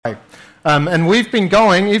And we've been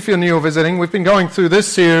going, if you're new or visiting, we've been going through this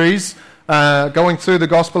series, going through the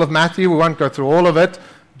Gospel of Matthew. We won't go through all of it.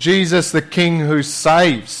 Jesus, the King who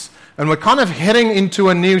saves. And we're kind of heading into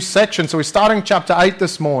a new section. So we're starting chapter 8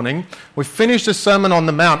 this morning. We finished the Sermon on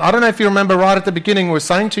the Mount. I don't know if you remember right at the beginning, we were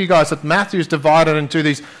saying to you guys that Matthew is divided into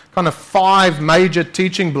these kind of 5 major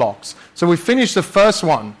teaching blocks. So we finished the first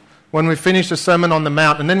one when we finished the Sermon on the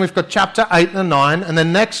Mount. And then we've got chapter 8 and 9. And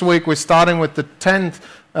then next week we're starting with the 10th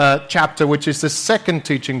chapter, which is the second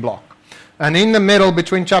teaching block. And in the middle,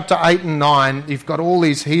 between chapter 8 and 9, you've got all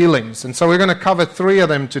these healings. And so we're going to cover 3 of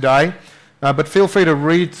them today. But feel free to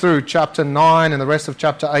read through chapter 9 and the rest of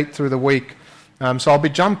chapter 8 through the week. So I'll be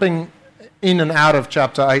jumping in and out of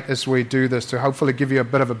chapter 8 as we do this to hopefully give you a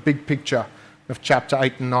bit of a big picture of chapter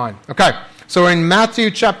 8 and 9. Okay, so we're in Matthew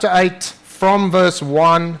chapter 8 from verse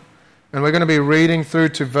 1, and we're going to be reading through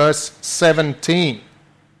to verse 17.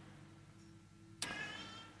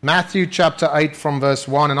 Matthew chapter 8 from verse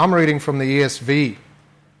 1, and I'm reading from the ESV.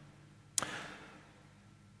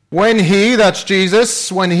 When he, that's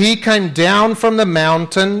Jesus, when he came down from the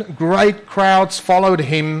mountain, great crowds followed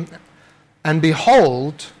him, and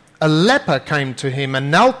behold, a leper came to him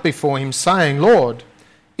and knelt before him, saying, Lord,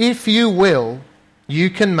 if you will, you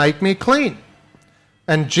can make me clean.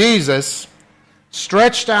 And Jesus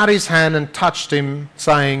stretched out his hand and touched him,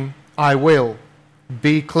 saying, I will,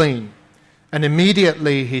 be clean. And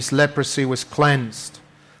immediately his leprosy was cleansed.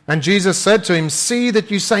 And Jesus said to him, see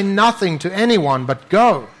that you say nothing to anyone, but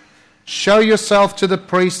go. Show yourself to the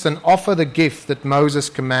priest and offer the gift that Moses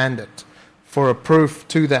commanded for a proof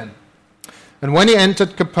to them. And when he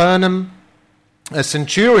entered Capernaum, a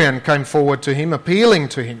centurion came forward to him, appealing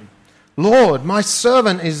to him, Lord, my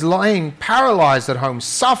servant is lying paralyzed at home,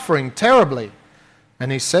 suffering terribly.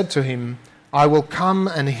 And he said to him, I will come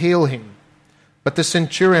and heal him. But the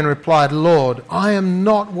centurion replied, Lord, I am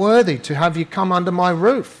not worthy to have you come under my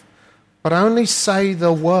roof, but only say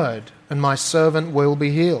the word, and my servant will be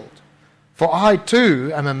healed. For I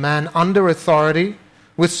too am a man under authority,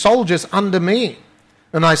 with soldiers under me.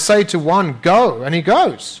 And I say to one, go, and he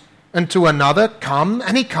goes. And to another, come,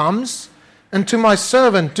 and he comes. And to my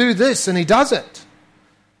servant, do this, and he does it.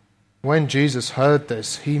 When Jesus heard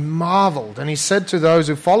this, he marveled, and he said to those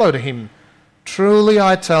who followed him, truly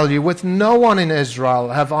I tell you, with no one in Israel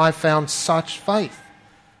have I found such faith.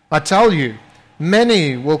 I tell you,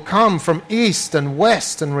 many will come from east and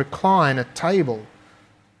west and recline at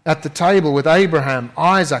the table with Abraham,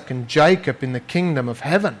 Isaac, and Jacob in the kingdom of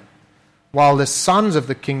heaven, while the sons of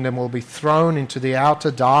the kingdom will be thrown into the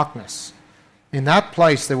outer darkness. In that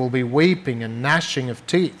place there will be weeping and gnashing of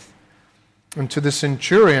teeth. And to the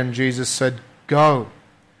centurion Jesus said, go,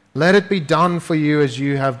 let it be done for you as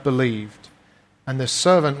you have believed. And the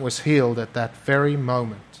servant was healed at that very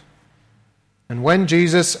moment. And when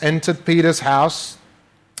Jesus entered Peter's house,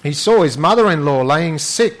 he saw his mother-in-law laying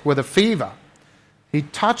sick with a fever. He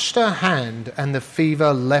touched her hand, and the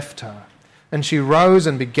fever left her, and she rose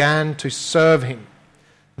and began to serve him.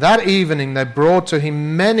 That evening they brought to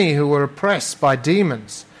him many who were oppressed by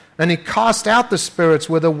demons, and he cast out the spirits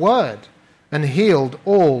with a word, and healed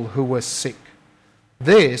all who were sick.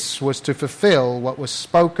 This was to fulfill what was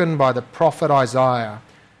spoken by the prophet Isaiah.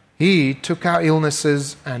 He took our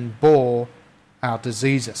illnesses and bore our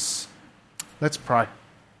diseases. Let's pray.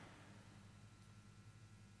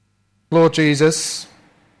 Lord Jesus,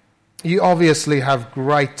 you obviously have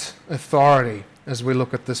great authority as we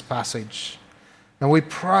look at this passage. And we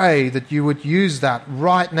pray that you would use that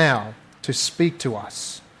right now to speak to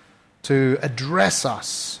us, to address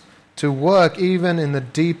us, to work even in the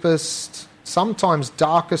deepest, sometimes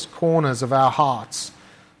darkest corners of our hearts,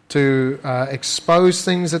 to expose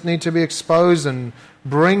things that need to be exposed and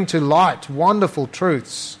bring to light wonderful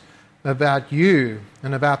truths about you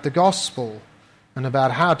and about the gospel, and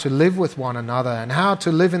about how to live with one another and how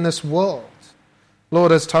to live in this world.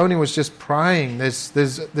 Lord, as Tony was just praying,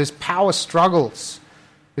 there's power struggles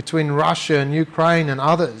between Russia and Ukraine and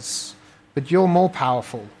others, but you're more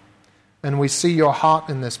powerful, and we see your heart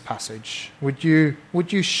in this passage. Would you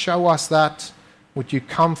show us that? Would you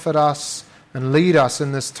comfort us and lead us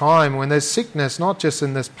in this time when there's sickness, not just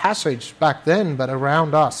in this passage back then, but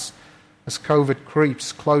around us as COVID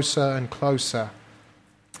creeps closer and closer.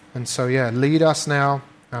 And so, lead us now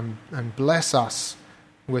and bless us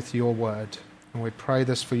with your word. And we pray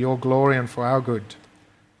this for your glory and for our good.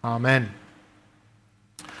 Amen.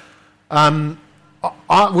 We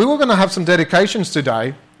were going to have some dedications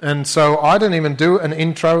today, and so I didn't even do an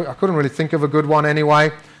intro. I couldn't really think of a good one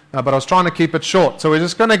anyway, but I was trying to keep it short. So we're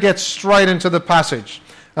just going to get straight into the passage.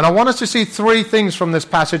 And I want us to see three things from this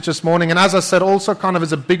passage this morning. And as I said, also kind of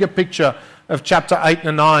as a bigger picture of chapter 8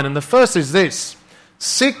 and 9. And the first is this: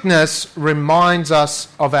 sickness reminds us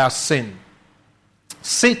of our sin.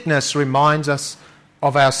 Sickness reminds us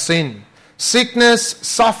of our sin. Sickness,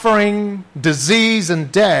 suffering, disease,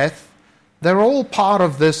 and death, they're all part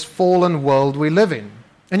of this fallen world we live in.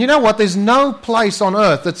 And you know what? There's no place on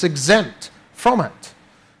earth that's exempt from it.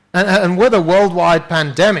 And with a worldwide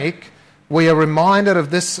pandemic, we are reminded of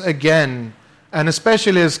this again, and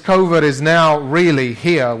especially as COVID is now really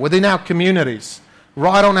here, within our communities,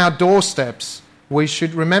 right on our doorsteps, we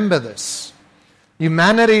should remember this.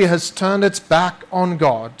 Humanity has turned its back on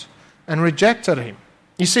God and rejected Him.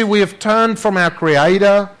 You see, we have turned from our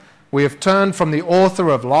Creator, we have turned from the author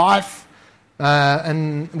of life,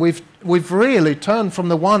 and we've really turned from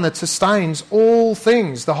the one that sustains all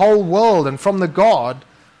things, the whole world, and from the God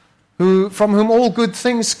from whom all good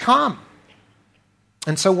things come.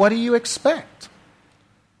 And so what do you expect?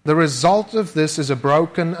 The result of this is a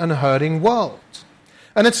broken and hurting world.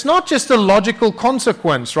 And it's not just a logical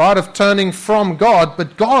consequence, right, of turning from God,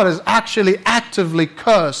 but God has actually actively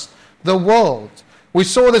cursed the world. We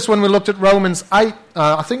saw this when we looked at Romans 8,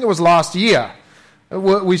 I think it was last year.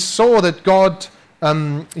 We saw that God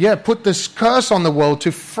put this curse on the world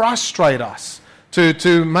to frustrate us,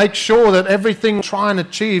 to make sure that everything we try and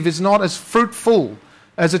achieve is not as fruitful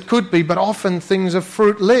as it could be, but often things are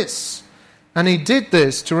fruitless. And He did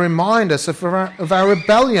this to remind us of our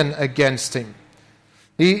rebellion against Him.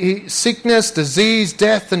 Sickness, disease,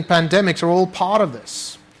 death, and pandemics are all part of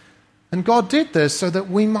this. And God did this so that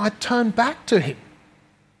we might turn back to Him.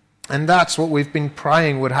 And that's what we've been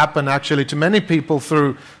praying would happen actually to many people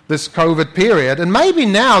through this COVID period. And maybe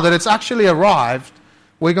now that it's actually arrived,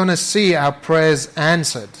 we're going to see our prayers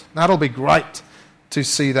answered. That'll be great to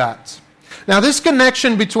see that. Now, this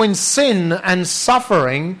connection between sin and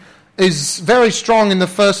suffering is very strong in the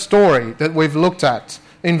first story that we've looked at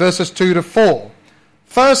in verses 2 to 4.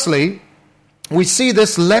 Firstly, we see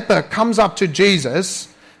this leper comes up to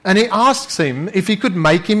Jesus and he asks him if he could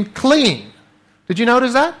make him clean. Did you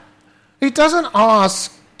notice that? He doesn't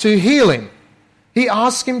ask to heal him. He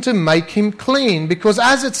asks him to make him clean because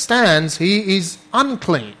as it stands, he is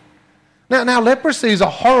unclean. Now, leprosy is a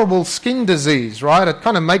horrible skin disease, right? It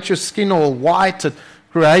kind of makes your skin all white. It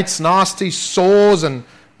creates nasty sores and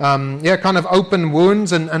kind of open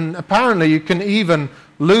wounds. And apparently you can even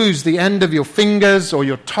lose the end of your fingers or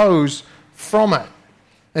your toes from it.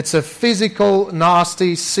 It's a physical,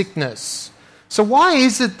 nasty sickness. So why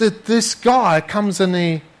is it that this guy comes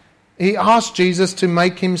and he asks Jesus to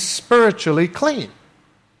make him spiritually clean?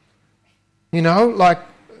 You know, like,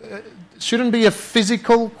 shouldn't be a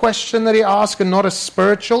physical question that he asks and not a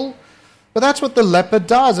spiritual? But that's what the leper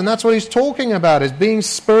does, and that's what he's talking about, is being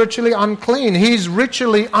spiritually unclean. He's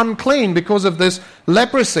ritually unclean because of this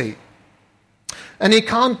leprosy. And he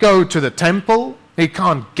can't go to the temple, he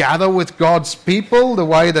can't gather with God's people the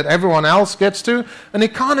way that everyone else gets to, and he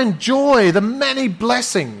can't enjoy the many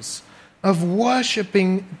blessings of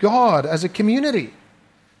worshipping God as a community.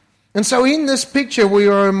 And so in this picture we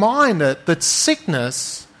are reminded that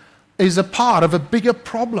sickness is a part of a bigger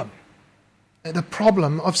problem, the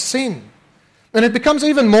problem of sin. And it becomes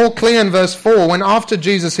even more clear in verse 4 when after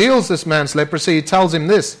Jesus heals this man's leprosy, he tells him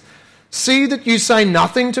this: "See that you say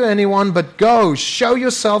nothing to anyone, but go, show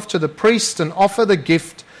yourself to the priest and offer the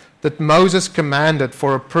gift that Moses commanded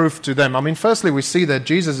for a proof to them." I mean, firstly, we see that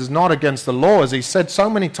Jesus is not against the law, as he said so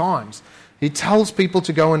many times. He tells people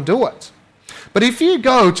to go and do it. But if you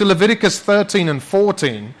go to Leviticus 13 and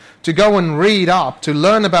 14 to go and read up, to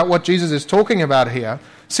learn about what Jesus is talking about here,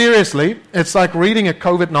 seriously, it's like reading a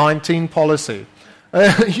COVID-19 policy.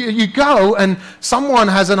 You go and someone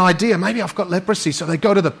has an idea, maybe I've got leprosy, so they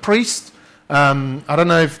go to the priest. I don't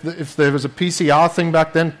know if there was a PCR thing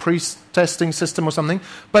back then, priest testing system or something,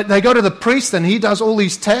 but they go to the priest and he does all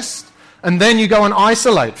these tests, and then you go and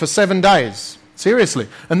isolate for 7 days. Seriously.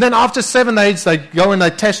 And then after 7 days, they go and they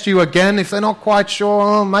test you again. If they're not quite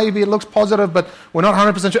sure, maybe it looks positive, but we're not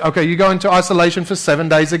 100% sure. Okay, you go into isolation for 7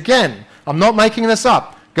 days again. I'm not making this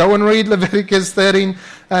up. Go and read Leviticus 13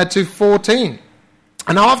 to 14.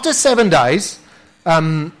 And after 7 days,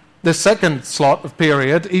 the second slot of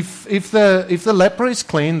period, if the leper is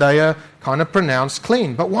clean, they are kind of pronounced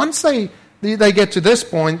clean. But once they get to this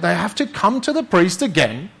point, they have to come to the priest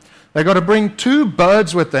again. They've got to bring 2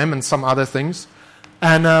 birds with them and some other things.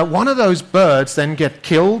 And one of those birds then get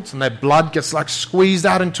killed and their blood gets like squeezed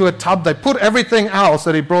out into a tub. They put everything else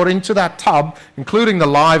that he brought into that tub, including the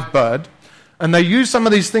live bird. And they use some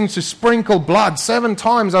of these things to sprinkle blood 7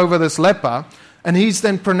 times over this leper. And he's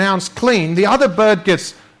then pronounced clean. The other bird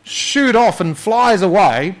gets shoot off and flies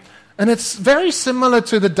away. And it's very similar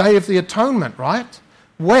to the Day of the Atonement, right?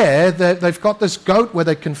 Where they've got this goat where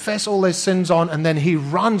they confess all their sins on, and then he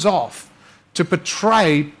runs off to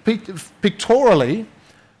portray pictorially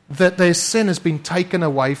that their sin has been taken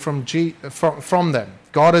away from them.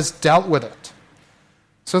 God has dealt with it.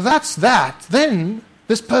 So that's that. Then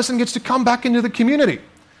this person gets to come back into the community.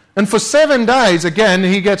 And for 7 days, again,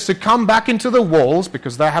 he gets to come back into the walls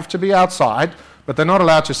because they have to be outside, but they're not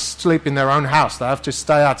allowed to sleep in their own house. They have to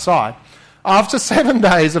stay outside. After 7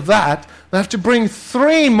 days of that, they have to bring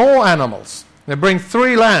 3 more animals. They bring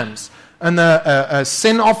 3 lambs. And a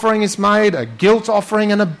sin offering is made, a guilt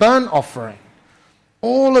offering, and a burnt offering.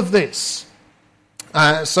 All of this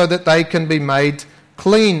so that they can be made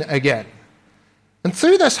clean again. And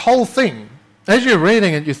through this whole thing, as you're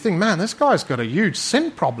reading it, you think, man, this guy's got a huge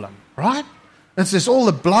sin problem, right? It's just all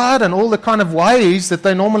the blood and all the kind of ways that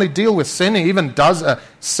they normally deal with sin. He even does a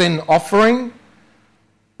sin offering.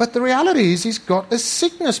 But the reality is he's got a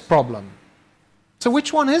sickness problem. So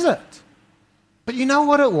which one is it? But you know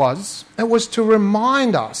what it was? It was to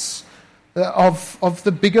remind us of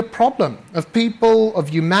the bigger problem, of people, of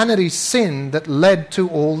humanity's sin that led to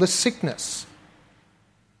all the sickness.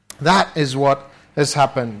 That is what has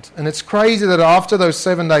happened. And it's crazy that after those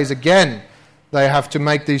 7 days again, they have to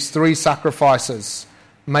make these 3 sacrifices,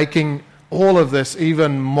 making all of this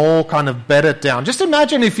even more kind of bedded down. Just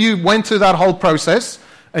imagine if you went through that whole process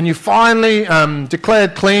and you finally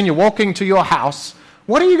declared clean, you're walking to your house.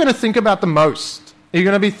 What are you going to think about the most? Are you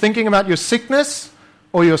going to be thinking about your sickness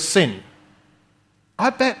or your sin? I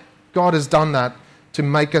bet God has done that to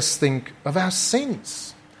make us think of our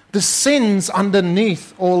sins. The sins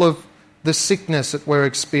underneath all of the sickness that we're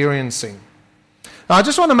experiencing. Now, I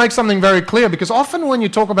just want to make something very clear, because often when you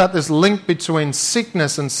talk about this link between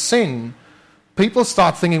sickness and sin, people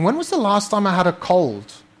start thinking, when was the last time I had a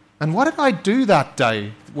cold? And what did I do that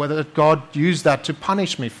day? Whether God used that to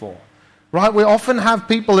punish me for. Right? We often have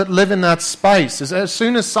people that live in that space. As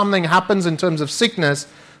soon as something happens in terms of sickness,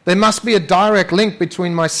 there must be a direct link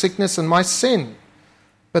between my sickness and my sin.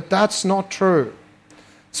 But that's not true.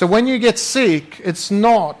 So when you get sick, it's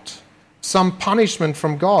not some punishment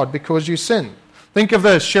from God because you sin. Think of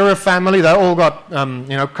the Sheriff family. They all got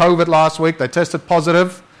COVID last week. They tested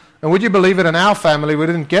positive. And would you believe it, in our family, we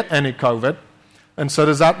didn't get any COVID. And so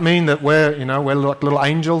does that mean that we're like little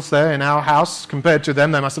angels there in our house? Compared to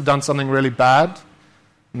them, they must have done something really bad?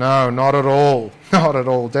 No, not at all. Not at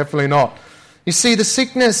all. Definitely not. You see, the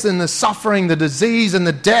sickness and the suffering, the disease and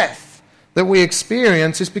the death that we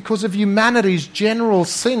experience is because of humanity's general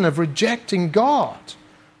sin of rejecting God,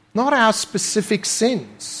 not our specific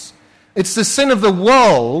sins. It's the sin of the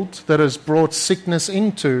world that has brought sickness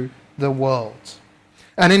into the world.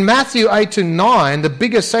 And in Matthew 8-9, the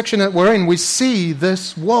biggest section that we're in, we see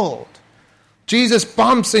this world. Jesus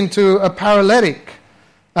bumps into a paralytic.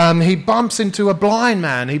 He bumps into a blind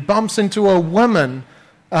man. He bumps into a woman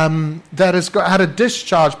that has had a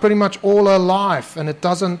discharge pretty much all her life, and it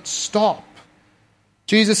doesn't stop.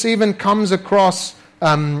 Jesus even comes across,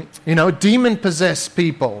 demon-possessed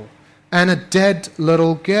people and a dead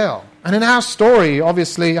little girl. And in our story,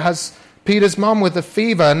 obviously, has Peter's mum with the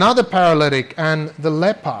fever, another paralytic, and the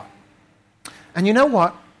leper. And you know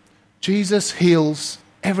what? Jesus heals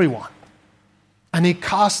everyone. And he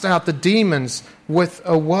casts out the demons with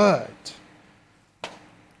a word.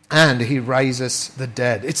 And he raises the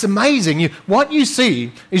dead. It's amazing. What you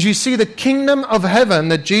see is you see the kingdom of heaven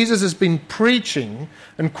that Jesus has been preaching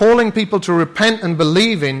and calling people to repent and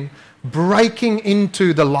believe in, breaking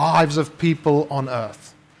into the lives of people on earth.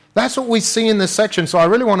 That's what we see in this section. So I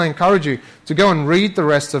really want to encourage you to go and read the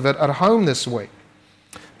rest of it at home this week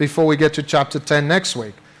before we get to chapter 10 next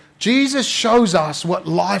week. Jesus shows us what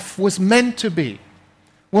life was meant to be,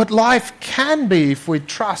 what life can be if we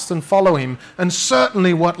trust and follow him, and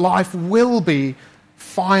certainly what life will be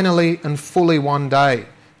finally and fully one day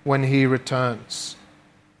when he returns.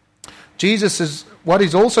 What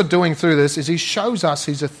he's also doing through this is he shows us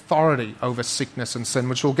his authority over sickness and sin,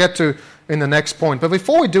 which we'll get to in the next point. But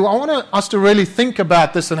before we do, I want us to really think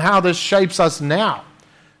about this and how this shapes us now.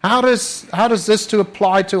 How does this to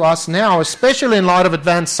apply to us now, especially in light of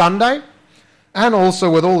Advance Sunday and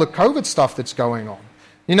also with all the COVID stuff that's going on?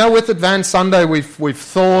 With Advance Sunday, we've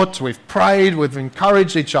thought, we've prayed, we've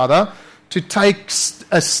encouraged each other to take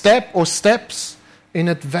a step or steps in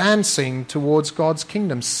advancing towards God's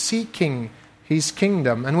kingdom, seeking his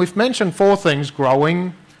kingdom. And we've mentioned 4 things: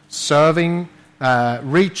 growing, serving,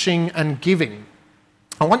 reaching, and giving.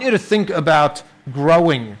 I want you to think about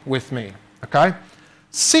growing with me, okay?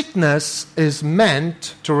 Sickness is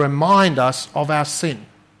meant to remind us of our sin.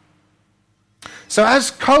 So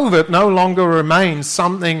as COVID no longer remains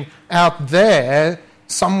something out there,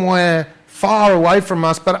 somewhere far away from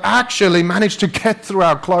us, but actually managed to get through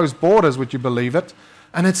our closed borders, would you believe it?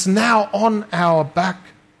 And it's now on our back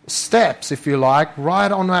steps, if you like,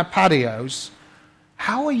 right on our patios.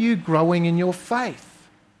 How are you growing in your faith?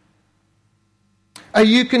 Are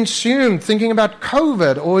you consumed thinking about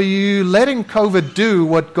COVID, or are you letting COVID do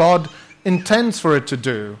what God intends for it to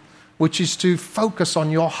do, which is to focus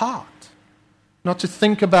on your heart? Not to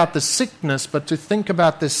think about the sickness, but to think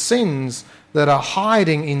about the sins that are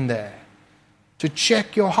hiding in there. To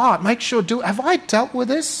check your heart. Make sure, have I dealt with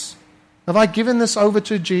this? Have I given this over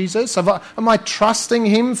to Jesus? Am I trusting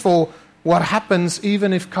Him for what happens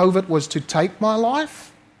even if COVID was to take my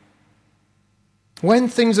life? When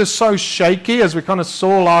things are so shaky, as we kind of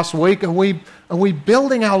saw last week, are we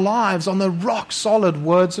building our lives on the rock-solid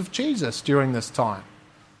words of Jesus during this time?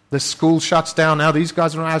 The school shuts down, now these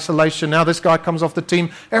guys are in isolation, now this guy comes off the team.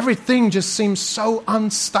 Everything just seems so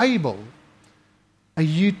unstable. Are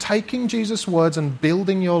you taking Jesus' words and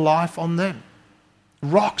building your life on them?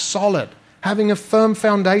 Rock solid, having a firm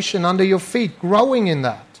foundation under your feet, growing in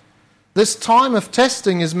that. This time of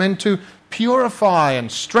testing is meant to purify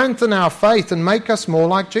and strengthen our faith and make us more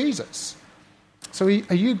like Jesus. So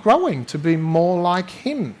are you growing to be more like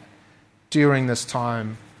Him during this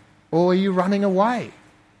time? Or are you running away?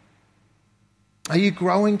 Are you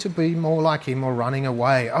growing to be more like Him or running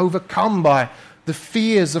away, overcome by the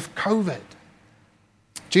fears of COVID?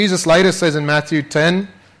 Jesus later says in Matthew 10,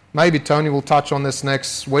 maybe Tony will touch on this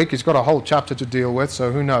next week. He's got a whole chapter to deal with,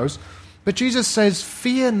 so who knows. But Jesus says,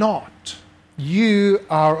 "Fear not, you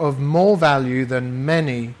are of more value than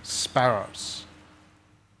many sparrows."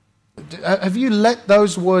 Have you let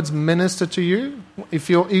those words minister to you? If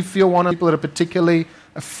you're one of the people that are particularly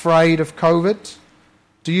afraid of COVID,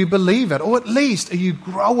 do you believe it? Or at least, are you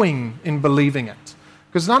growing in believing it?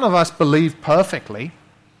 Because none of us believe perfectly,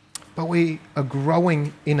 but we are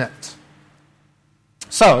growing in it.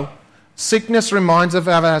 So, sickness reminds us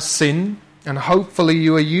of our sin, and hopefully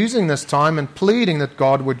you are using this time and pleading that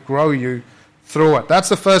God would grow you through it. That's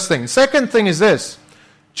the first thing. Second thing is this: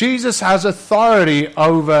 Jesus has authority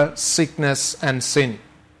over sickness and sin.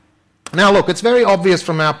 Now look, it's very obvious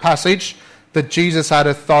from our passage that Jesus had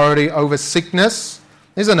authority over sickness,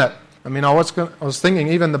 isn't it? I mean, I was thinking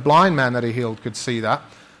even the blind man that He healed could see that.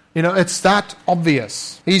 You know, it's that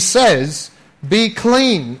obvious. He says, "Be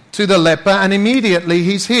clean," to the leper, and immediately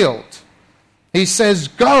he's healed. He says,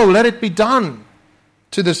 "Go, let it be done,"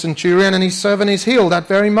 to the centurion, and his servant is healed that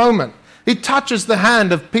very moment. He touches the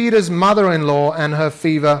hand of Peter's mother-in-law, and her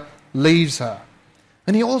fever leaves her.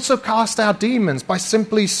 And He also cast out demons by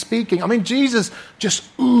simply speaking. I mean, Jesus just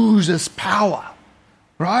oozes power,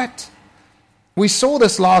 right? We saw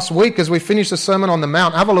this last week as we finished the Sermon on the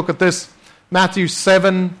Mount. Have a look at this. Matthew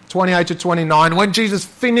 7, 28 to 29. When Jesus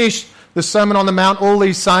finished the Sermon on the Mount, all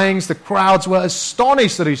these sayings, the crowds were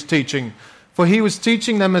astonished at His teaching, for He was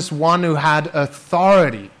teaching them as one who had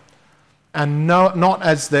authority and not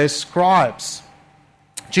as their scribes.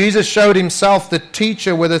 Jesus showed Himself the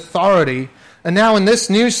teacher with authority, and now in this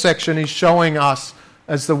new section He's showing us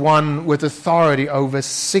as the one with authority over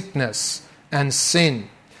sickness and sin.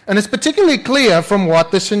 And it's particularly clear from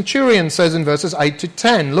what the centurion says in verses 8 to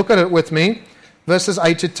 10. Look at it with me, verses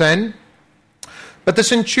 8 to 10. "But the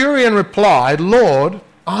centurion replied, 'Lord,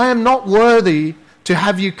 I am not worthy to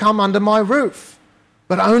have you come under my roof,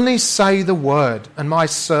 but only say the word, and my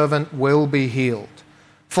servant will be healed.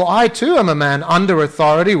 For I too am a man under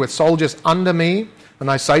authority, with soldiers under me, and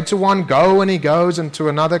I say to one, go, and he goes, and to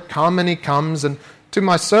another, come, and he comes, and to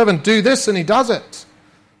my servant, do this, and he does it.'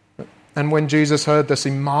 And when Jesus heard this,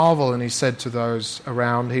 He marveled, and He said to those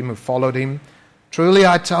around Him who followed Him, 'Truly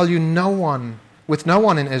I tell you, with no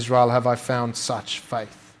one in Israel have I found such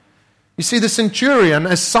faith.'" You see, the centurion,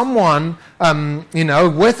 as someone,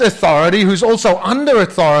 with authority, who's also under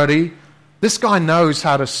authority, this guy knows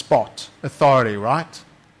how to spot authority, right?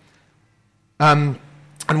 And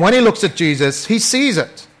when he looks at Jesus, he sees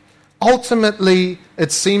it. Ultimately,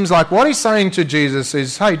 it seems like what he's saying to Jesus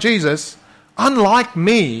is, "Hey, Jesus, unlike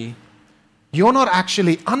me, you're not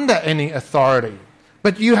actually under any authority,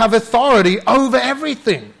 but you have authority over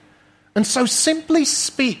everything. And so simply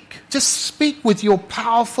speak. Just speak with your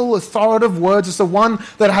powerful, authoritative words as the one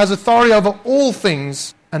that has authority over all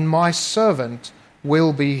things, and my servant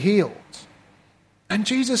will be healed." And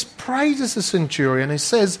Jesus praises the centurion. He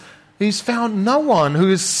says he's found no one who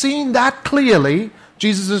has seen that clearly,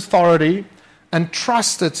 Jesus' authority, and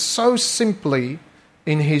trusted so simply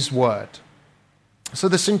in His word. So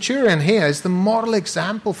the centurion here is the model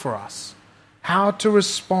example for us, how to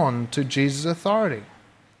respond to Jesus' authority.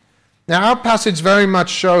 Now, our passage very much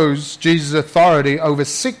shows Jesus' authority over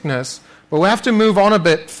sickness, but we have to move on a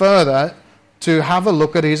bit further to have a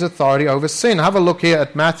look at his authority over sin. Have a look here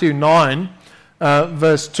at Matthew 9,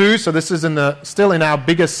 verse 2. So this is still in our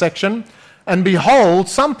biggest section. And behold,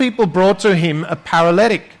 some people brought to him a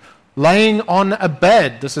paralytic, laying on a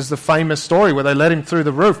bed. This is the famous story where they let him through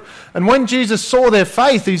the roof. And when Jesus saw their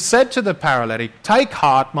faith, he said to the paralytic, "Take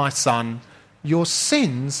heart, my son, your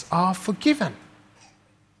sins are forgiven."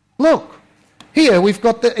 Look, here we've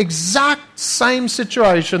got the exact same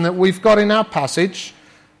situation that we've got in our passage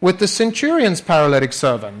with the centurion's paralytic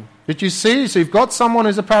servant. Did you see? So you've got someone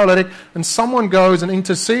who's a paralytic, and someone goes and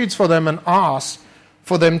intercedes for them and asks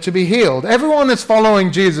for them to be healed. Everyone that's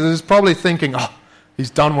following Jesus is probably thinking, "Oh,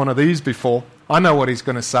 he's done one of these before. I know what he's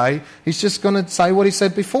going to say. He's just going to say what he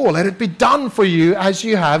said before. Let it be done for you as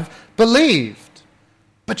you have believed."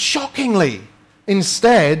 But shockingly,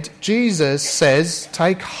 instead, Jesus says,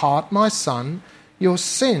 "Take heart, my son, your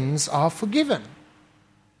sins are forgiven."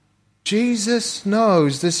 Jesus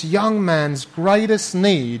knows this young man's greatest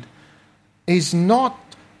need is not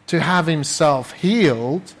to have himself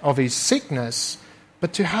healed of his sickness,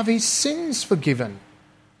 but to have his sins forgiven.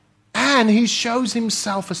 And he shows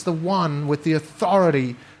himself as the one with the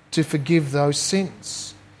authority to forgive those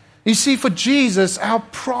sins. You see, for Jesus, our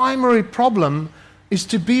primary problem is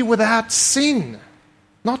to be without sin,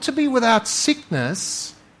 not to be without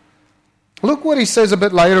sickness. Look what he says a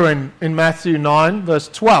bit later in Matthew 9, verse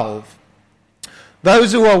 12.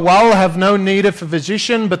 "Those who are well have no need of a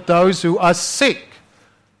physician, but those who are sick.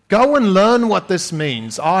 Go and learn what this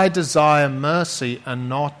means. I desire mercy and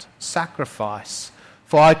not sacrifice.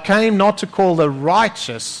 For I came not to call the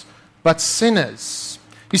righteous, but sinners."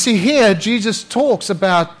 You see, here Jesus talks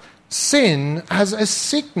about sin as a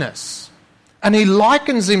sickness. And he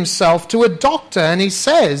likens himself to a doctor, and he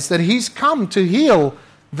says that he's come to heal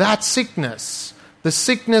that sickness, the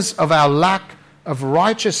sickness of our lack of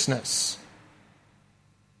righteousness.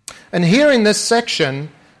 And here in this section,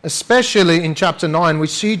 especially in chapter 9, we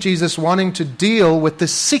see Jesus wanting to deal with the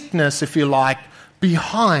sickness, if you like,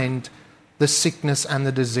 behind the sickness and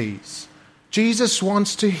the disease. Jesus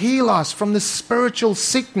wants to heal us from the spiritual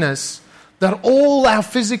sickness that all our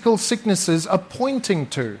physical sicknesses are pointing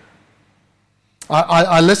to.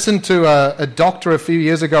 I listened to a doctor a few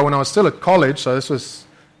years ago when I was still at college, so this was,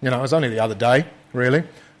 it was only the other day, really.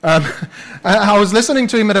 I was listening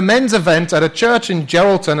to him at a men's event at a church in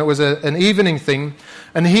Geraldton. It was an evening thing,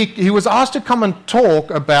 and he was asked to come and talk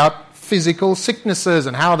about physical sicknesses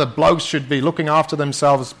and how the blokes should be looking after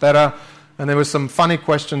themselves better. And there were some funny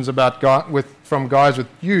questions from guys with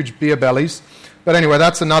huge beer bellies. But anyway,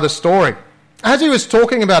 that's another story. As he was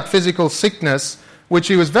talking about physical sickness, which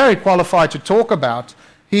he was very qualified to talk about,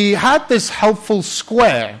 he had this helpful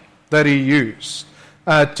square that he used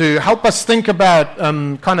to help us think about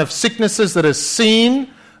kind of sicknesses that are seen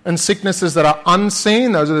and sicknesses that are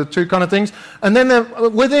unseen. Those are the two kind of things. And then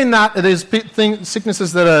within that, there's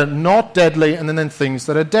sicknesses that are not deadly, and then things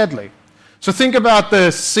that are deadly. So think about the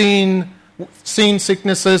seen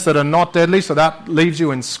sicknesses that are not deadly. So that leaves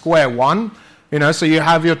you in square one. So you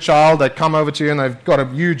have your child, they come over to you and they've got a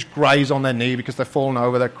huge graze on their knee because they've fallen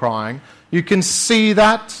over, they're crying. You can see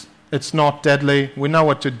that. It's not deadly. We know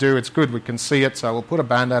what to do. It's good. We can see it, so we'll put a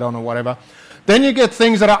Band-Aid on or whatever. Then you get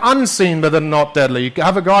things that are unseen but they're not deadly. You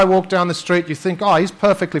have a guy walk down the street, you think, oh, he's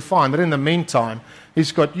perfectly fine. But in the meantime,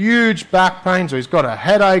 he's got huge back pains or he's got a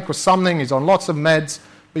headache or something. He's on lots of meds,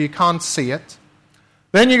 but you can't see it.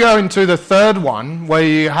 Then you go into the third one where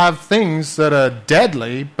you have things that are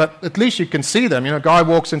deadly, but at least you can see them. A guy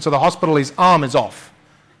walks into the hospital, his arm is off.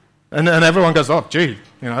 And everyone goes, oh, gee,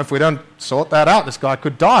 if we don't sort that out, this guy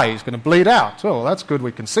could die. He's going to bleed out. Oh, well, that's good,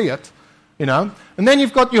 we can see it. And then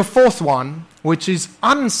you've got your fourth one, which is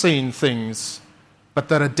unseen things, but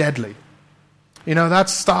that are deadly.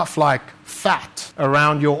 That's stuff like fat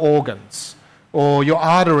around your organs, or your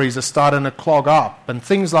arteries are starting to clog up, and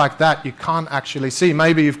things like that you can't actually see.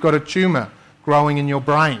 Maybe you've got a tumor growing in your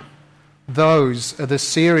brain. Those are the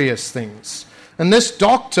serious things. And this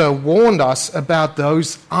doctor warned us about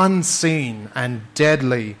those unseen and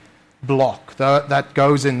deadly block that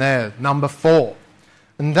goes in there, number 4.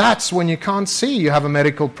 And that's when you can't see you have a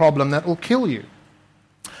medical problem that will kill you.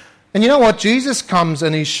 And you know what? Jesus comes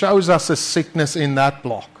and he shows us a sickness in that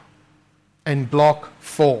block, in block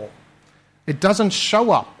 4. It doesn't show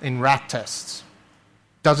up in rat tests.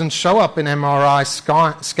 It doesn't show up in MRI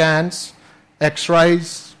scans,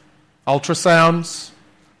 X-rays, ultrasounds,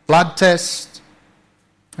 blood tests.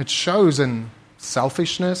 It shows in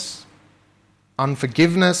selfishness,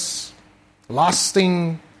 unforgiveness,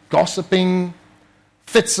 lusting, gossiping,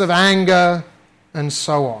 fits of anger, and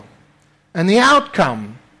so on. And the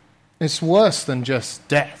outcome is worse than just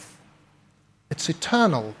death. It's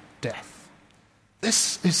eternal death.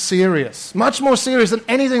 This is serious, much more serious than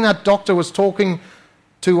anything that doctor was talking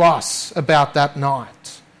to us about that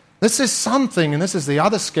night. This is something, and this is the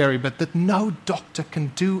other scary bit, that no doctor can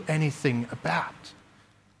do anything about,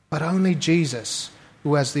 but only Jesus,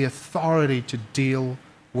 who has the authority to deal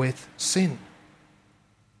with sin.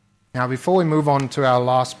 Now, before we move on to our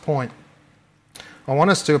last point, I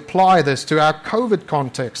want us to apply this to our COVID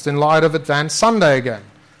context in light of Advance Sunday again.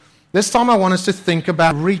 This time I want us to think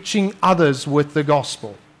about reaching others with the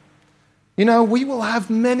gospel. You know, we will have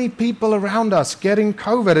many people around us getting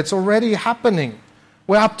COVID. It's already happening.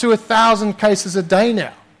 We're up to 1,000 cases a day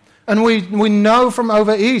now. And we know from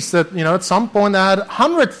over east that, at some point they had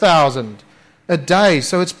 100,000 a day.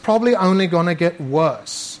 So it's probably only going to get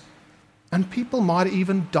worse. And people might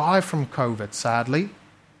even die from COVID, sadly.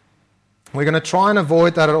 We're going to try and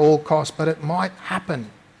avoid that at all costs, but it might happen.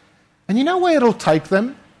 And you know where it'll take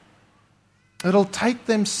them? It'll take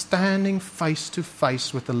them standing face to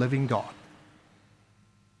face with the living God.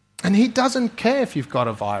 And He doesn't care if you've got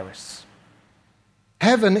a virus.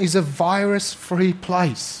 Heaven is a virus-free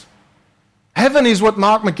place. Heaven is what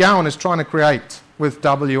Mark McGowan is trying to create with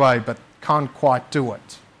WA, but can't quite do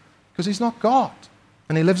it. Because He's not God.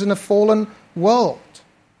 And He lives in a fallen world.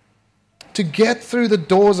 To get through the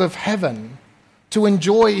doors of heaven, to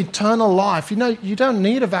enjoy eternal life, you don't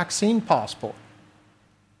need a vaccine passport.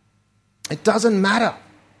 It doesn't matter.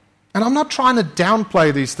 And I'm not trying to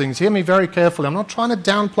downplay these things. Hear me very carefully. I'm not trying to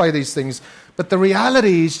downplay these things. But the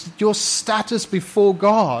reality is your status before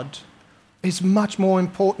God is much more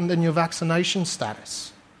important than your vaccination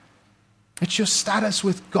status. It's your status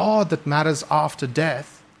with God that matters after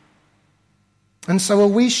death. And so are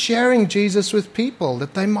we sharing Jesus with people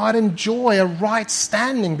that they might enjoy a right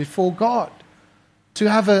standing before God, to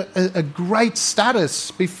have a great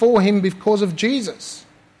status before Him because of Jesus?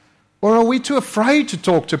 Or are we too afraid to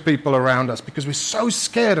talk to people around us because we're so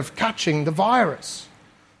scared of catching the virus?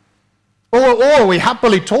 Or are we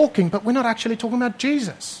happily talking, but we're not actually talking about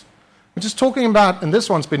Jesus? We're just talking about, and this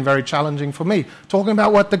one's been very challenging for me, talking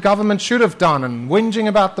about what the government should have done and whinging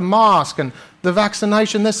about the mask and the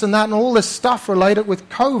vaccination, this and that, and all this stuff related with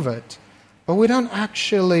COVID. But we don't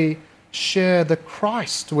actually share the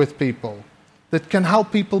Christ with people that can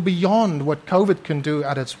help people beyond what COVID can do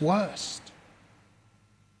at its worst.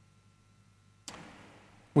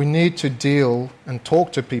 We need to deal and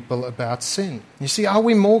talk to people about sin. You see, are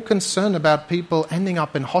we more concerned about people ending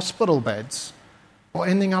up in hospital beds or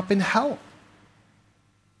ending up in hell?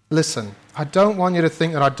 Listen, I don't want you to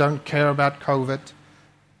think that I don't care about COVID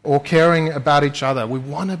or caring about each other. We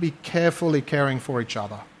want to be carefully caring for each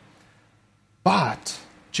other. But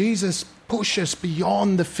Jesus pushes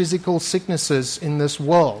beyond the physical sicknesses in this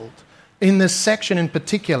world, in this section in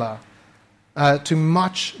particular, to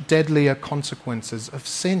much deadlier consequences of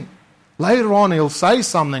sin. Later on, He'll say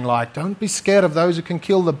something like, don't be scared of those who can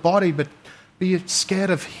kill the body, but be scared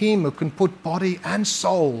of Him who can put body and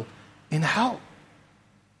soul in hell.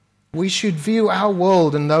 We should view our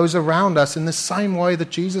world and those around us in the same way that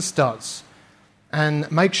Jesus does,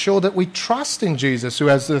 and make sure that we trust in Jesus, who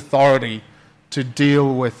has the authority to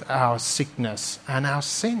deal with our sickness and our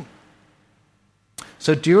sin.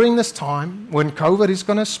 So during this time, when COVID is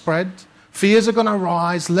going to spread, fears are going to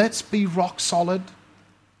rise, let's be rock solid,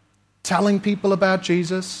 telling people about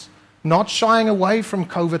Jesus, not shying away from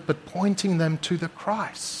COVID, but pointing them to the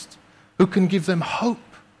Christ, who can give them hope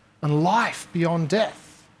and life beyond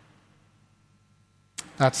death.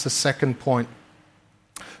 That's the second point.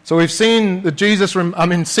 So we've seen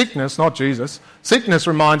that sickness, not Jesus. Sickness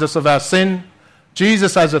reminds us of our sin.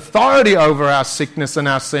 Jesus has authority over our sickness and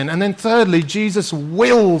our sin. And then thirdly, Jesus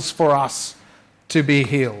wills for us to be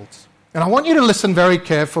healed. And I want you to listen very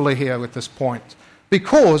carefully here with this point,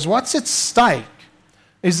 because what's at stake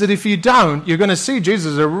is that if you don't, you're going to see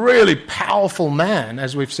Jesus as a really powerful man,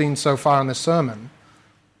 as we've seen so far in the sermon,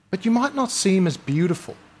 but you might not see Him as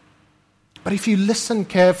beautiful. But if you listen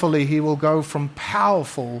carefully, He will go from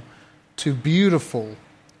powerful to beautiful,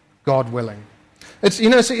 God willing.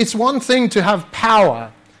 It's one thing to have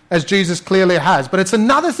power, as Jesus clearly has, but it's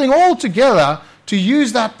another thing altogether to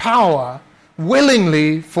use that power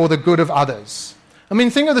willingly for the good of others. I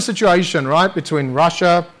mean, think of the situation, right, between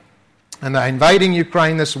Russia and they're invading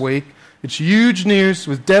Ukraine this week. It's huge news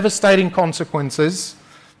with devastating consequences.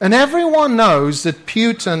 And everyone knows that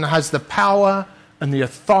Putin has the power and the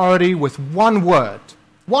authority with one word,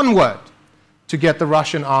 to get the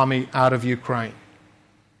Russian army out of Ukraine.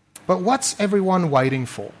 But what's everyone waiting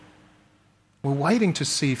for? We're waiting to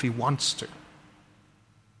see if he wants to.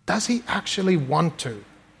 Does he actually want to?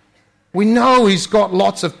 We know he's got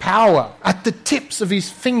lots of power at the tips of his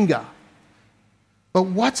finger. But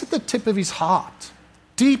what's at the tip of his heart?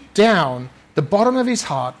 Deep down, the bottom of his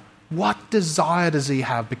heart, what desire does he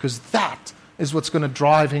have? Because that is what's going to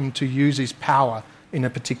drive him to use his power in a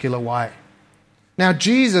particular way. Now,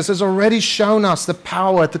 Jesus has already shown us the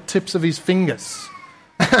power at the tips of his fingers.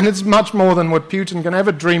 And it's much more than what Putin can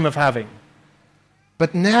ever dream of having.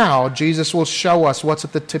 But now, Jesus will show us what's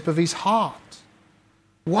at the tip of his heart.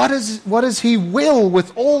 What does he will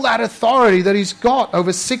with all that authority that he's got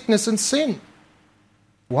over sickness and sin?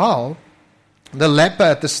 Well, the leper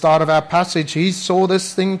at the start of our passage, he saw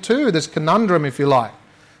this thing too, this conundrum, if you like.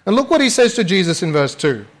 And look what he says to Jesus in verse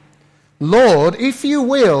 2. Lord, if you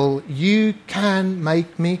will, you can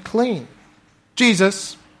make me clean.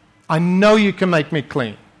 Jesus, I know you can make me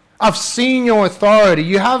clean. I've seen your authority.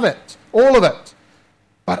 You have it, all of it.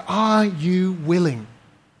 But are you willing?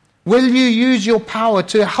 Will you use your power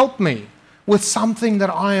to help me with something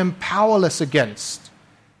that I am powerless against?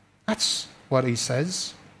 That's what he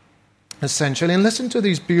says, essentially. And listen to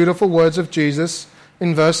these beautiful words of Jesus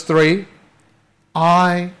in verse 3.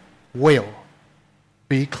 I will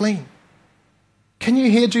be clean. Can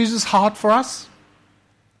you hear Jesus' heart for us?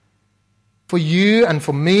 For you and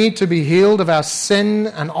for me to be healed of our sin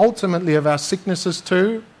and ultimately of our sicknesses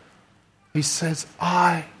too. He says,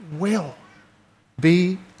 I will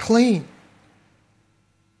be clean.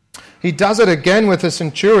 He does it again with the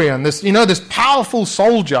centurion, this powerful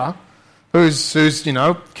soldier who's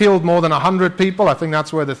killed more than 100 people. I think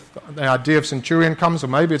that's where the idea of centurion comes, or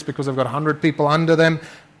maybe it's because they've got 100 people under them.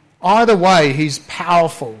 Either way, he's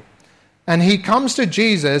powerful. And he comes to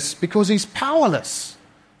Jesus because he's powerless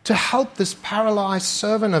to help this paralyzed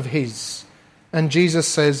servant of his. And Jesus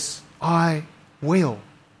says, I will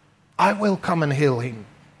come and heal him.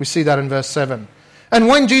 We see that in verse 7. And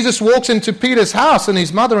when Jesus walks into Peter's house and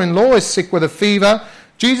his mother-in-law is sick with a fever,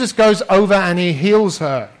 Jesus goes over and he heals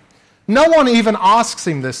her. No one even asks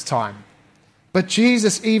him this time. But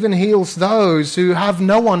Jesus even heals those who have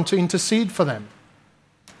no one to intercede for them.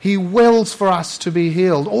 He wills for us to be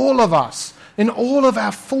healed, all of us, in all of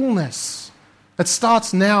our fullness. It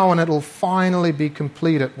starts now and it will finally be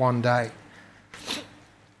completed one day.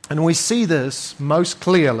 And we see this most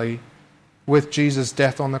clearly with Jesus'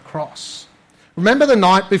 death on the cross. Remember the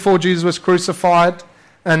night before Jesus was crucified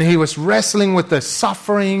and he was wrestling with the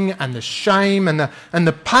suffering and the shame and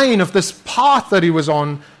the pain of this path that he was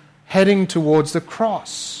on heading towards the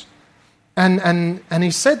cross. And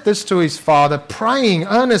he said this to his Father, praying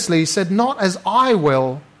earnestly. He said, not as I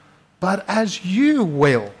will, but as you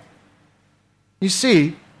will. You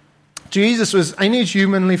see, Jesus was in his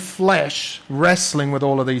humanly flesh wrestling with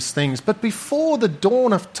all of these things. But before the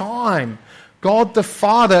dawn of time, God the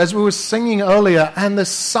Father, as we were singing earlier, and the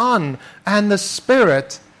Son and the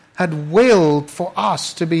Spirit had willed for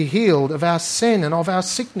us to be healed of our sin and of our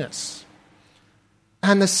sickness.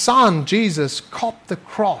 And the Son, Jesus, copped the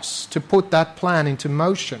cross to put that plan into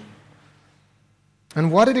motion.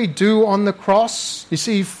 And what did he do on the cross? You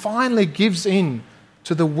see, he finally gives in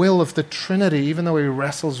to the will of the Trinity, even though he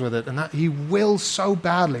wrestles with it. And that he wills so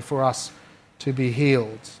badly for us to be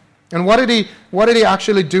healed. And what did he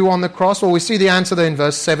actually do on the cross? Well, we see the answer there in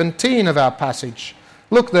verse 17 of our passage.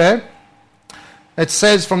 Look there. It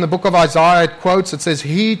says from the book of Isaiah, it quotes, it says,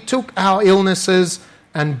 he took our illnesses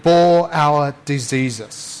and bore our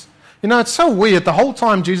diseases. It's so weird. The whole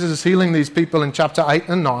time Jesus is healing these people in chapter 8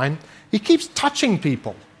 and 9, he keeps touching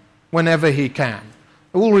people whenever he can.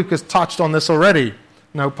 Ulrich has touched on this already,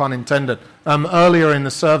 no pun intended, earlier in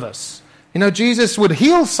the service. Jesus would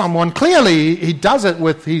heal someone. Clearly, he does it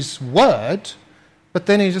with his word, but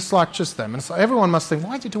then he just just them. And so everyone must think,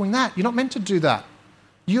 why is he doing that? You're not meant to do that.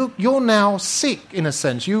 You're now sick, in a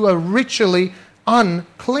sense. You are ritually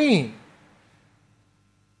unclean.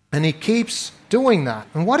 And he keeps doing that.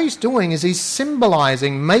 And what he's doing is he's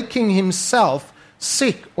symbolizing making himself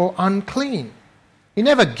sick or unclean. He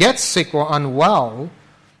never gets sick or unwell,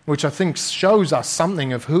 which I think shows us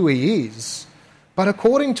something of who he is. But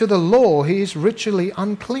according to the law, he is ritually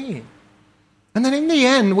unclean. And then in the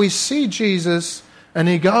end, we see Jesus, and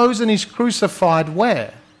he goes and he's crucified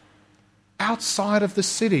where? Outside of the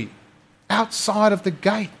city, outside of the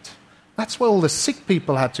gate. That's where all the sick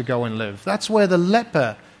people had to go and live. That's where the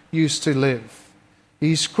leper used to live.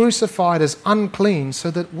 He's crucified as unclean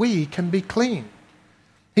so that we can be clean.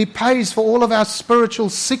 He pays for all of our spiritual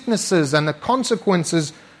sicknesses and the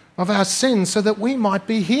consequences of our sins so that we might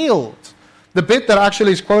be healed. The bit that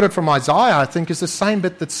actually is quoted from Isaiah, I think, is the same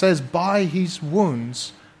bit that says, by his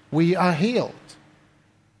wounds we are healed.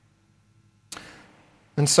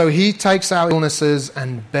 And so he takes our illnesses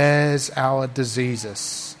and bears our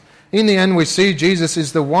diseases. In the end, we see Jesus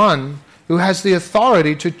is the one who has the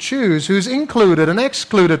authority to choose who's included and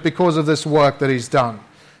excluded because of this work that he's done.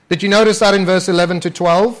 Did you notice that in verse 11 to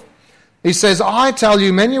 12? He says, I tell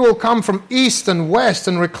you, many will come from east and west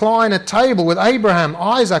and recline at table with Abraham,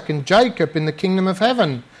 Isaac, and Jacob in the kingdom of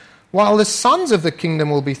heaven, while the sons of the kingdom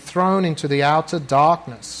will be thrown into the outer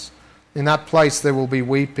darkness. In that place there will be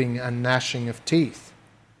weeping and gnashing of teeth.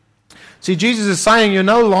 See, Jesus is saying you're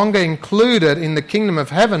no longer included in the kingdom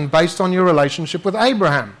of heaven based on your relationship with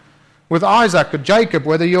Abraham, with Isaac or Jacob,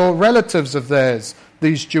 whether you're relatives of theirs,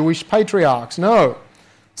 these Jewish patriarchs. No.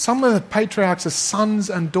 Some of the patriarchs' sons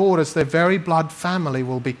and daughters, their very blood family,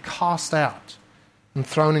 will be cast out and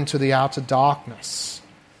thrown into the outer darkness.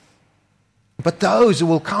 But those who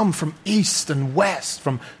will come from east and west,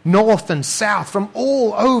 from north and south, from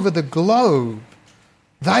all over the globe,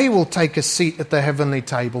 they will take a seat at the heavenly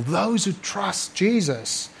table. Those who trust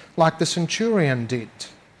Jesus, like the centurion did.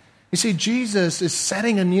 You see, Jesus is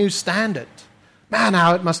setting a new standard. Man,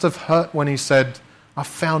 how it must have hurt when he said, I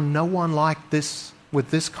found no one like this with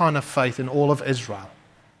this kind of faith in all of Israel.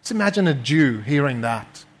 Just imagine a Jew hearing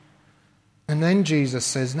that. And then Jesus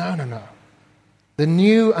says, no. The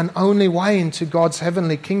new and only way into God's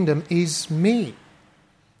heavenly kingdom is me.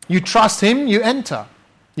 You trust him, you enter.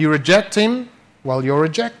 You reject him, well, you're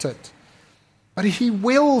rejected. But he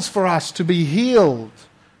wills for us to be healed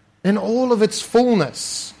in all of its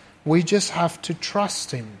fullness. We just have to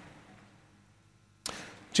trust him.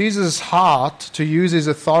 Jesus' heart to use his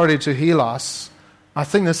authority to heal us, I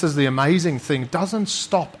think this is the amazing thing, doesn't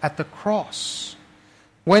stop at the cross.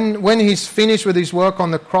 When he's finished with his work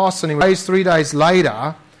on the cross and he raised 3 days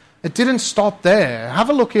later, it didn't stop there. Have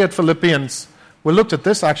a look here at Philippians. We looked at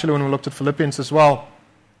this actually when we looked at Philippians as well.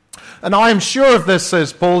 And I am sure of this,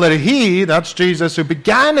 says Paul, that he, that's Jesus, who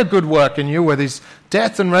began a good work in you with his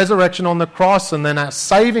death and resurrection on the cross and then our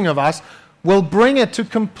saving of us, will bring it to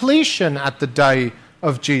completion at the day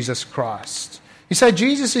of Jesus Christ. You say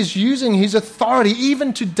Jesus is using his authority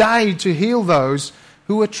even today to heal those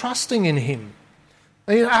who are trusting in him.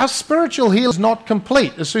 Our spiritual healing is not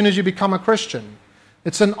complete as soon as you become a Christian.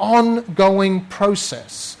 It's an ongoing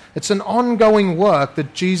process. It's an ongoing work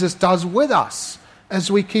that Jesus does with us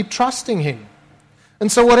as we keep trusting him.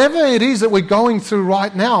 And so whatever it is that we're going through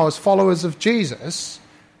right now as followers of Jesus,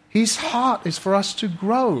 his heart is for us to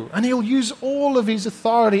grow. And he'll use all of his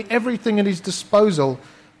authority, everything at his disposal,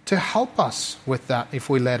 to help us with that if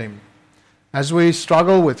we let him. As we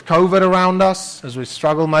struggle with COVID around us, as we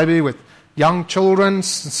struggle maybe with young children,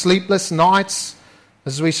 sleepless nights,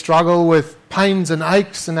 as we struggle with pains and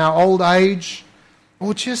aches in our old age,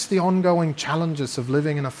 or just the ongoing challenges of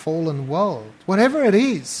living in a fallen world. Whatever it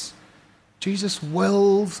is, Jesus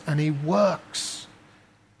wills and he works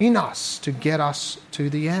in us to get us to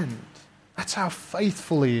the end. That's how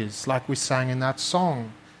faithful he is, like we sang in that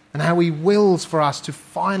song, and how he wills for us to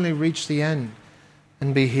finally reach the end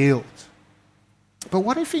and be healed. But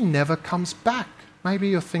what if he never comes back? Maybe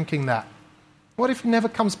you're thinking that. What if he never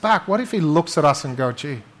comes back? What if he looks at us and goes,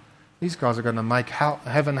 gee, these guys are going to make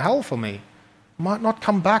heaven hell for me. Might not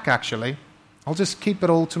come back, actually. I'll just keep it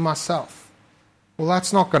all to myself. Well,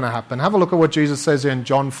 that's not going to happen. Have a look at what Jesus says in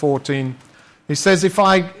John 14. He says, if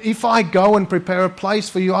I go and prepare a place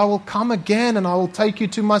for you, I will come again and I will take you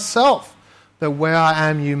to myself, that where I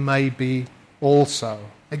am you may be also.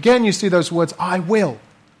 Again, you see those words, I will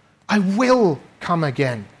come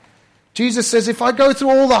again. Jesus says, if I go through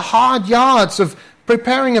all the hard yards of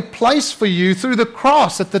preparing a place for you through the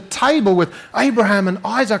cross at the table with Abraham and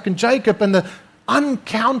Isaac and Jacob and the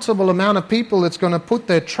uncountable amount of people that's going to put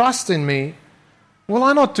their trust in me, will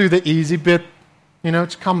I not do the easy bit,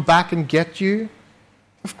 to come back and get you?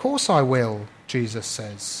 Of course I will, Jesus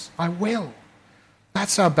says. I will.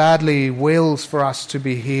 That's how badly he wills for us to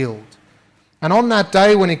be healed. And on that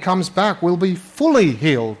day when he comes back, we'll be fully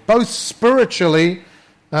healed, both spiritually,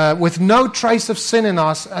 with no trace of sin in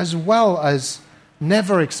us, as well as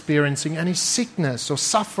never experiencing any sickness or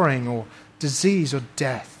suffering or disease or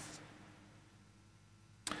death.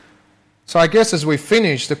 So I guess as we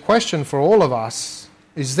finish, the question for all of us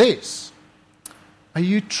is this. Are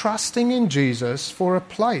you trusting in Jesus for a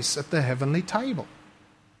place at the heavenly table?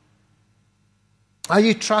 Are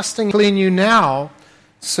you trusting in you now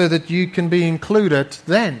so that you can be included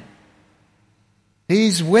then?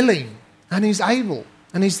 He's willing and he's able.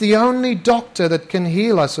 And he's the only doctor that can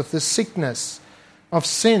heal us of the sickness of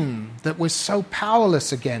sin that we're so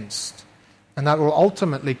powerless against. And that will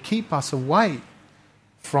ultimately keep us away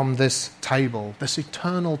from this table, this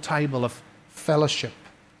eternal table of fellowship,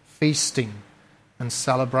 feasting, and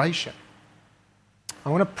celebration. I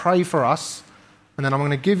want to pray for us, And then I'm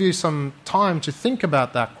going to give you some time to think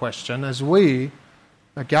about that question as we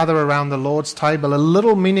gather around the Lord's table, a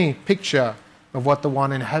little mini picture of what the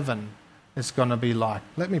one in heaven is going to be like.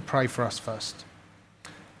 Let me pray for us first.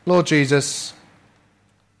 Lord Jesus,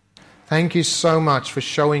 thank you so much for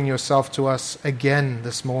showing yourself to us again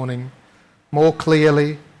this morning, more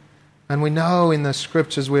clearly. And we know in the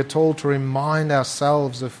scriptures we're told to remind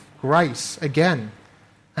ourselves of grace again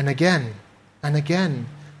and again and again.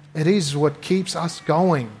 It is what keeps us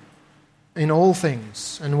going in all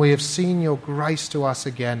things. And we have seen your grace to us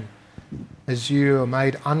again as you are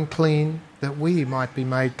made unclean that we might be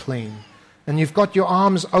made clean. And you've got your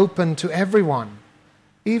arms open to everyone,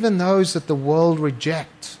 even those that the world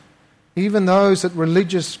reject, even those that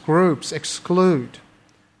religious groups exclude.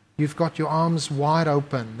 You've got your arms wide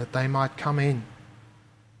open that they might come in.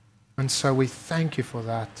 And so we thank you for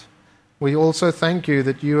that. We also thank you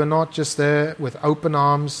that you are not just there with open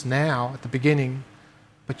arms now at the beginning,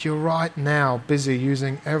 but you're right now busy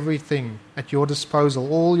using everything at your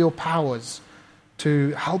disposal, all your powers,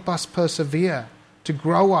 to help us persevere, to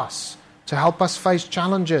grow us, to help us face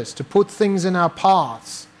challenges, to put things in our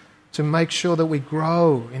paths, to make sure that we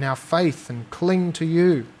grow in our faith and cling to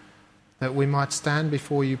you, that we might stand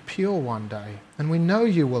before you pure one day. And we know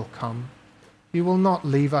you will come. You will not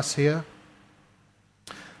leave us here.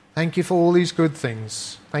 Thank you for all these good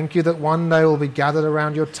things. Thank you that one day we'll be gathered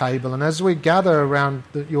around your table. And as we gather around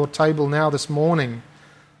your table now this morning,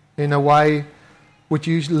 in a way, would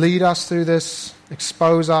you lead us through this,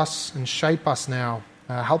 expose us and shape us now.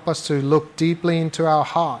 Help us to look deeply into our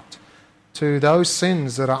heart, to those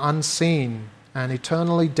sins that are unseen and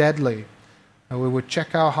eternally deadly. And we would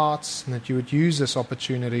check our hearts, and that you would use this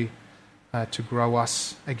opportunity to grow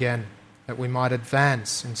us again, that we might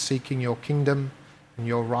advance in seeking your kingdom and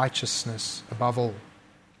your righteousness above all.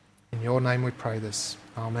 In your name we pray this.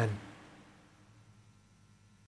 Amen.